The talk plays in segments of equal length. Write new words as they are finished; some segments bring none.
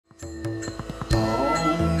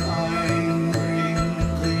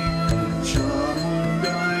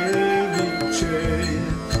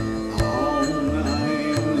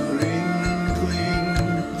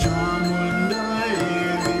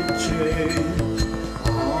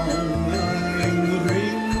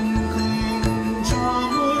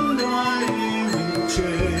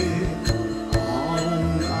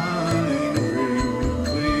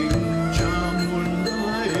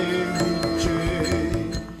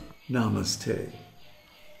Namaste.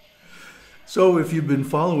 So if you've been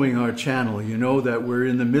following our channel, you know that we're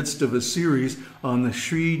in the midst of a series on the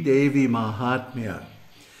Śrī Devī Māhātmya,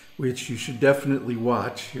 which you should definitely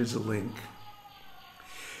watch. Here's a link.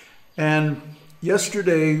 And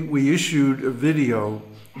yesterday we issued a video,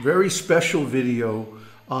 a very special video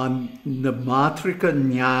on the Mātṛkā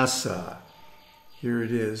Nyāsa. Here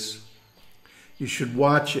it is. You should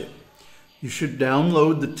watch it. You should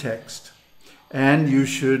download the text and you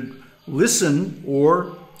should listen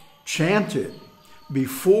or chant it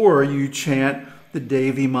before you chant the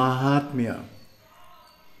Devī Māhātmya.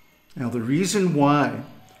 Now the reason why,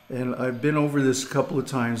 and I've been over this a couple of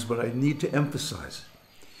times, but I need to emphasize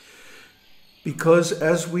it, because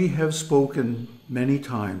as we have spoken many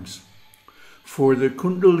times, for the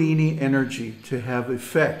Kundalini energy to have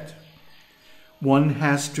effect, one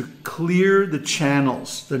has to clear the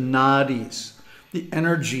channels, the nadis, the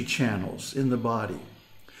energy channels in the body,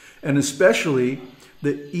 and especially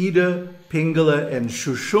the Ida, Pingala, and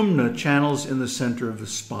Suśupti channels in the center of the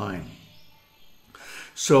spine.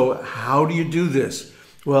 So how do you do this?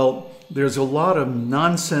 Well, there's a lot of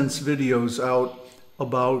nonsense videos out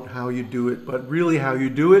about how you do it, but really how you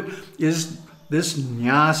do it is this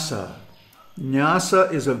Nyāsa.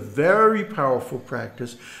 Nyāsa is a very powerful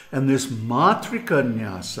practice, and this Mātṛkā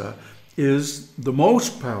Nyāsa is the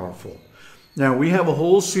most powerful. Now, we have a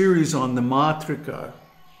whole series on the Mātṛkā,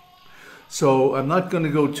 so I'm not going to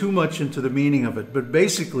go too much into the meaning of it, but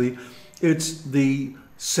basically it's the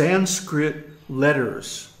Sanskrit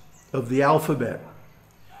letters of the alphabet.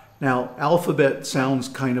 Now, alphabet sounds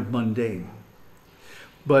kind of mundane,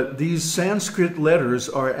 but these Sanskrit letters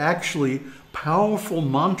are actually powerful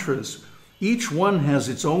mantras. Each one has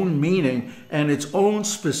its own meaning and its own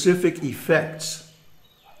specific effects.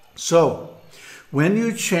 So, when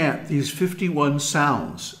you chant these 51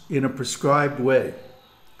 sounds in a prescribed way,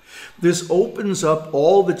 this opens up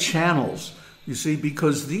all the channels, you see,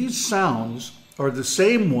 because these sounds are the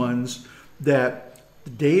same ones that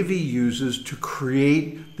Devi uses to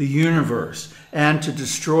create the universe and to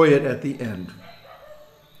destroy it at the end.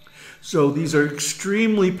 So these are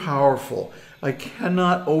extremely powerful. I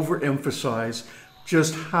cannot overemphasize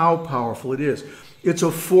just how powerful it is. It's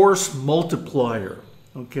a force multiplier,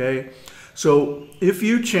 okay? So if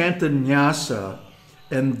you chant the Nyāsa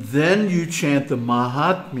and then you chant the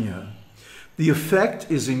Māhātmya, the effect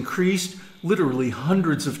is increased literally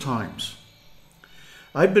hundreds of times.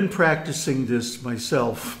 I've been practicing this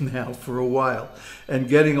myself now for a while and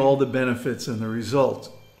getting all the benefits and the results.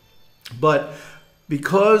 But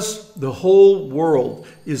because the whole world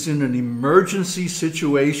is in an emergency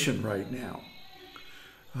situation right now,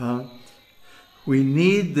 we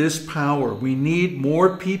need this power. We need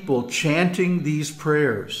more people chanting these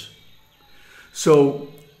prayers. So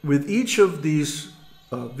with each of these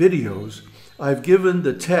videos, I've given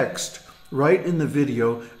the text right in the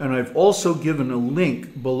video, and I've also given a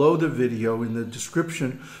link below the video in the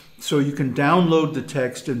description so you can download the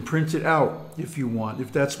text and print it out if you want,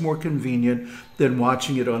 if that's more convenient than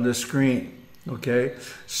watching it on the screen, okay?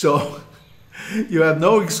 So you have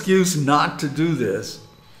no excuse not to do this.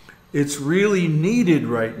 It's really needed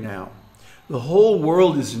right now. The whole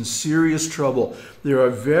world is in serious trouble. There are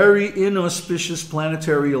very inauspicious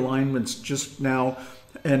planetary alignments just now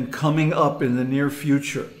and coming up in the near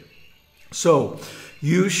future. So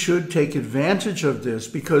you should take advantage of this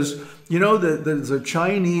because, you know, the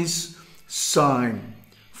Chinese sign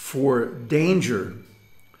for danger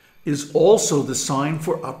is also the sign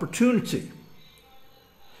for opportunity.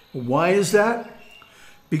 Why is that?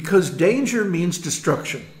 Because danger means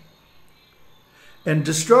destruction. And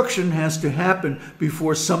destruction has to happen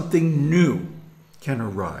before something new can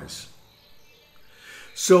arise.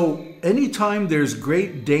 So anytime there's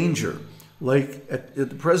great danger, like at the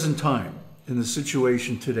present time in the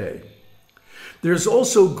situation today, there's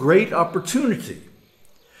also great opportunity.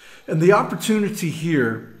 And the opportunity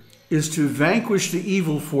here is to vanquish the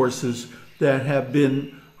evil forces that have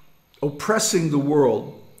been oppressing the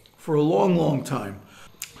world for a long, long time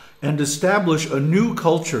and establish a new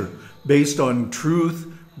culture based on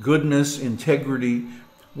truth, goodness, integrity,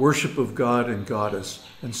 worship of God and Goddess,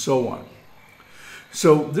 and so on.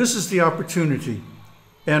 So this is the opportunity.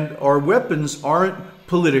 And our weapons aren't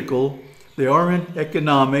political, they aren't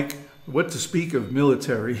economic, what to speak of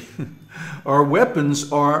military. Our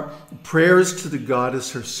weapons are prayers to the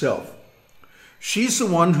Goddess herself. She's the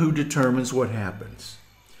one who determines what happens.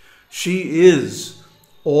 She is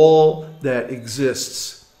all that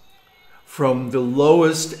exists, from the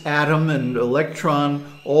lowest atom and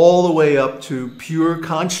electron all the way up to pure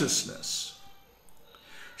consciousness.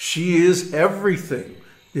 She is everything,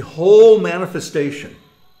 the whole manifestation.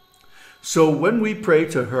 So when we pray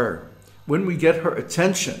to her, when we get her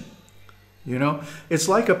attention, you know, it's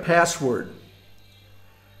like a password.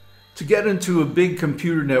 To get into a big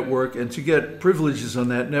computer network and to get privileges on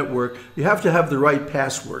that network, you have to have the right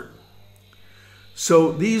password.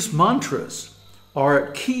 So these mantras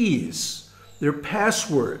are keys. They're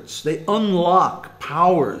passwords. They unlock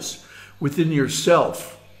powers within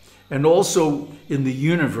yourself and also in the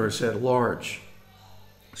universe at large.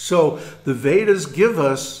 So the Vedas give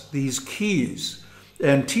us these keys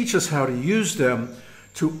and teach us how to use them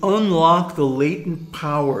to unlock the latent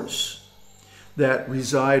powers that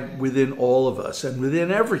reside within all of us and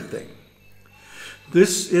within everything.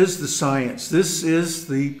 This is the science. This is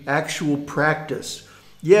the actual practice.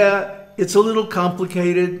 Yeah, it's a little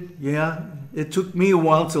complicated. Yeah, it took me a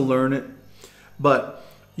while to learn it. But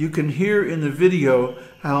you can hear in the video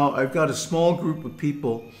how I've got a small group of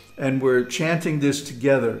people and we're chanting this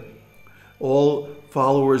together, all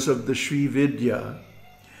followers of the Śrī Vidya.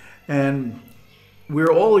 And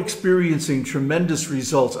we're all experiencing tremendous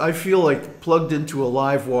results. I feel like plugged into a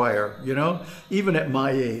live wire, you know, even at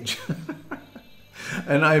my age.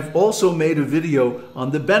 And I've also made a video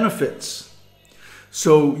on the benefits.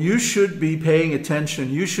 So you should be paying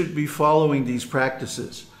attention. You should be following these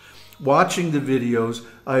practices, watching the videos.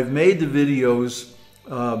 I've made the videos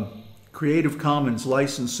Creative Commons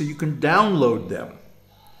licensed so you can download them.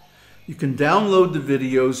 You can download the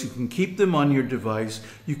videos. You can keep them on your device.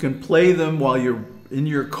 You can play them while you're in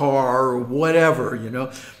your car or whatever, you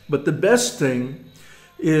know. But the best thing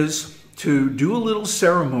is to do a little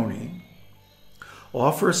ceremony,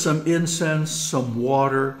 offer some incense, some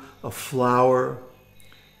water, a flower,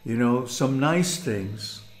 you know, some nice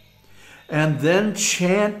things, and then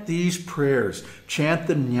chant these prayers. Chant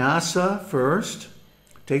the Nyāsa first.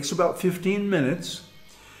 It takes about 15 minutes.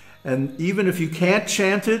 And even if you can't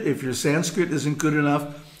chant it, if your Sanskrit isn't good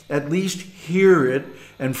enough, at least hear it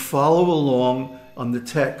and follow along on the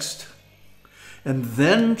text. And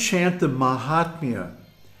then chant the Māhātmya.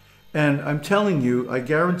 And I'm telling you, I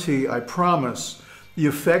guarantee, I promise, the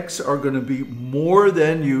effects are going to be more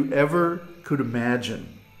than you ever could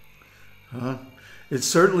imagine. It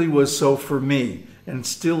certainly was so for me, and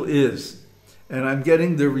still is. And I'm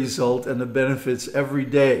getting the result and the benefits every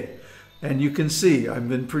day. And you can see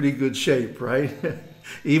I'm in pretty good shape, right?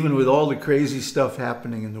 Even with all the crazy stuff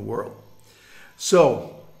happening in the world.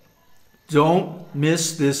 So don't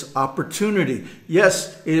miss this opportunity.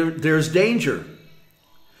 Yes, there's danger,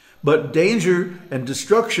 but danger and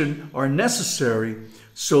destruction are necessary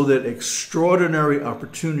so that extraordinary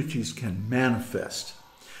opportunities can manifest.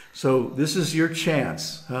 So this is your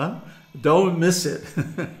chance, huh? Don't miss it.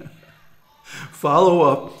 Follow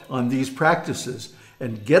up on these practices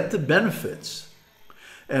and get the benefits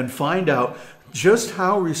and find out just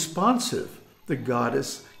how responsive the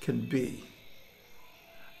goddess can be.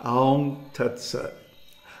 Aum Tat Sat.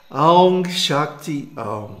 Aum Shakti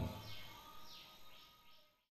Aum.